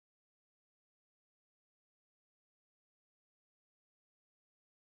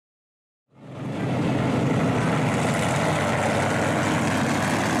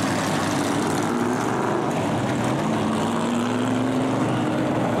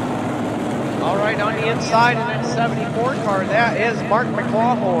right on the inside in that 74 car, that is Mark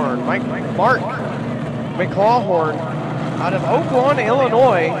McClawhorn. Mark McClawhorn out of Oakland,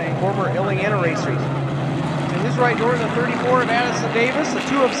 Illinois, former Illinois racers. To his right door, the 34 of Addison Davis, the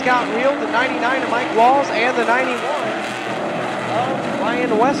 2 of Scott Reel, the 99 of Mike Walls, and the 91 of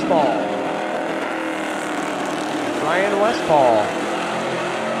Ryan Westfall. Ryan Westfall.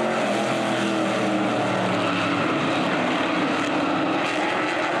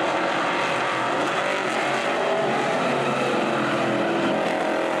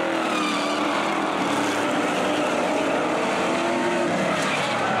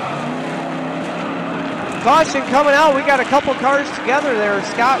 Caution coming out. We got a couple cars together there.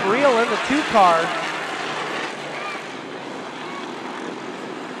 Scott Reel in the 2 car.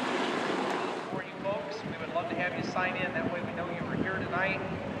 For you folks, we would love to have you sign in. That way we know you were here tonight.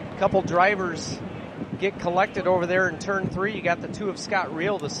 A couple drivers get collected over there in turn 3. You got the 2 of Scott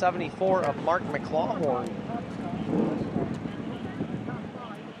Reel, the 74 of Mark McClawhorn.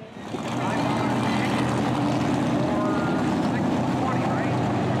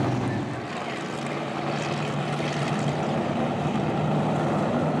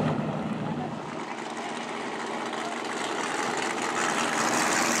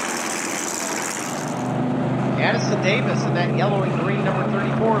 Addison Davis in that yellow and green, number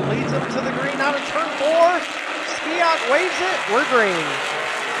 34, leads him to the green out of turn 4. Skiot waves it. We're green.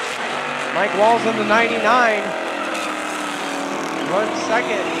 Mike Walls in the 99. Runs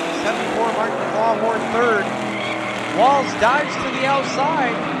second. 74, Mark McClawhorn third. Walls dives to the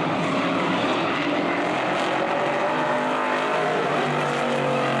outside.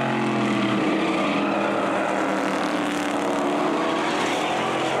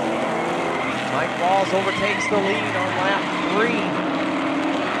 Walls overtakes the lead on lap 3.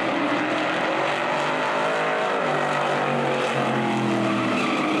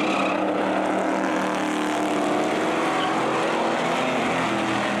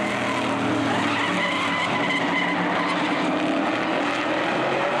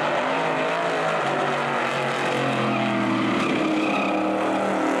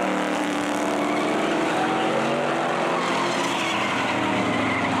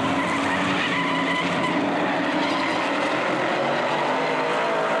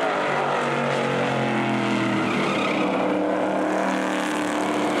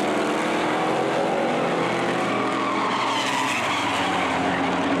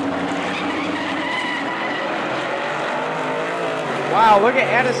 Wow, look at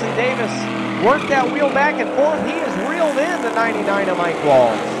Addison Davis work that wheel back and forth. He has reeled in the 99 of Mike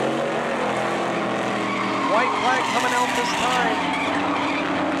Walls. White flag coming out this time.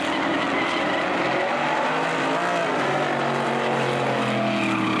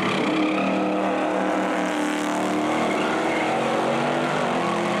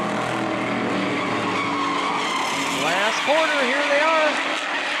 Last corner, here they are.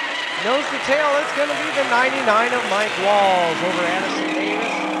 Nose to tail, it's going to be the 99 of Mike Walls over Addison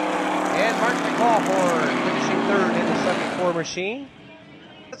Davis and Mark McClawhorn finishing third in the 74 machine.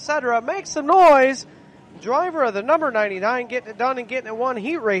 Etc. Make some noise. Driver of the number 99 getting it done and getting it won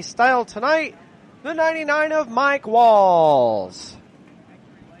heat race style tonight. The 99 of Mike Walls.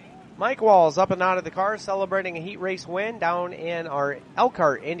 Mike Walls up and out of the car celebrating a heat race win down in our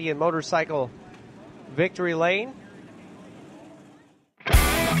Elkhart Indian Motorcycle Victory Lane.